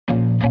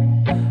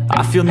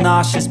I feel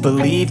nauseous,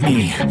 believe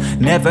me.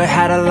 Never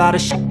had a lot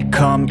of shit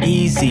come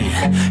easy.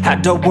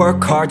 Had to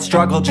work hard,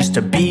 struggle just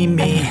to be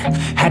me.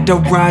 Had to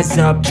rise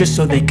up just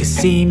so they could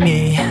see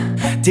me.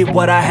 Did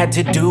what I had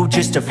to do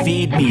just to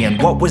feed me, and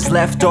what was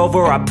left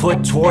over I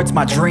put towards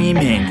my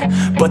dreaming.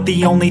 But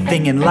the only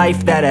thing in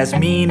life that has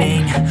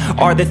meaning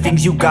are the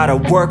things you gotta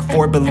work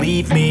for,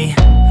 believe me.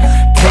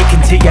 Take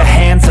into your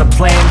hands a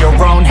plan, your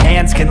own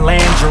hands can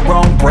land your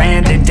own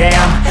brand. And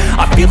damn,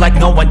 I feel like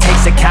no one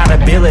takes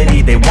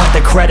accountability. They want the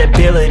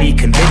credibility,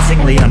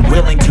 convincingly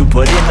unwilling to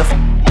put in the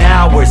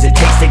hours it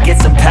takes to get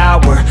some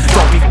power.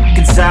 Don't be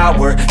f***ing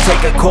sour,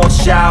 take a cold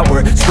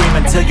shower. Scream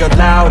until you're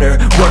louder,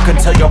 work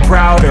until you're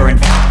prouder. And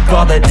f***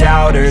 all the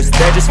doubters,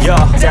 they're just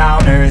your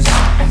downers.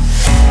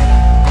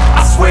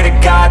 I swear to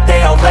God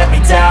they all let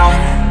me down.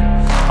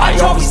 I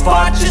always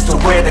fought just to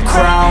wear the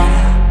crown.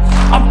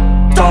 I'm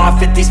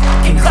off at these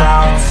fucking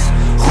clowns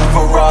who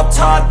were all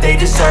taught they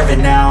deserve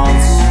an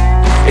ounce.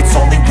 It's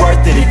only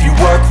worth it if you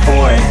work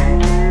for it.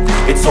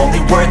 It's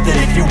only worth it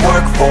if you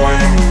work for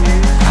it.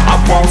 I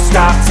won't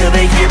stop till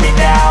they hear me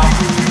now.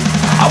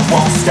 I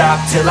won't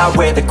stop till I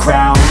wear the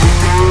crown.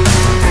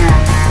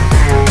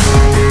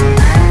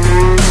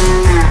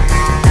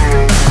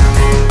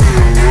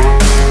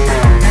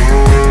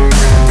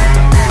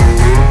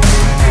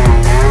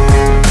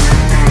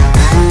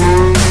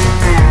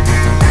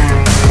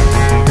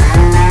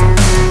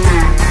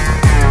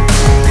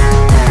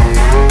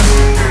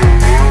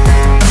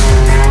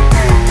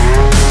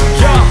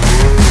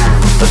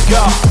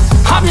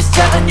 I'm just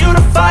telling you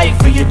to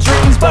fight for your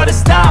dreams, but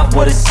it's not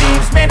what it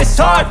seems. Man, it's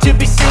hard to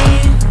be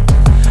seen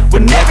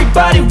when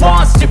everybody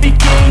wants to be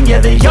king. Yeah,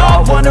 they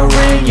all wanna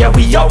ring, yeah,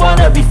 we all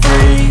wanna be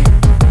free.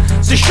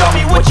 So show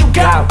me what you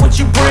got, what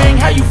you bring,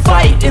 how you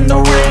fight in the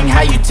ring,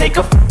 how you take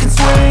a fucking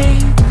swing.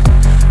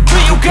 Do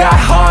you got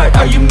heart,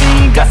 are you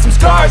mean? Got some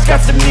scars,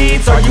 got some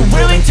needs, are you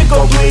willing to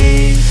go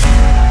bleed?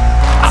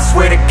 I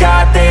swear to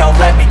God they all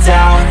let me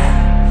down.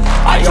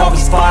 I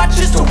always fought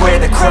just to wear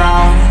the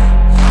crown.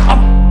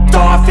 I'm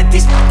off at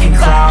these fucking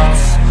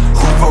clowns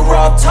who were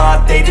all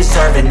taught they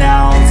deserve an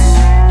ounce.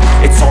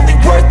 It's only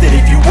worth it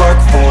if you work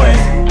for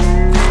it.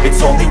 It's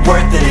only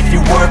worth it if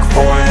you work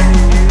for it.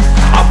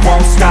 I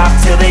won't stop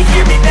till they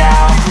hear me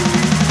now.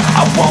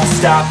 I won't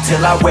stop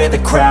till I wear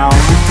the crown.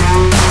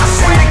 I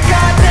swear to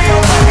God they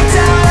all let me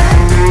down.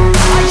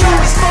 I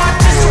always fought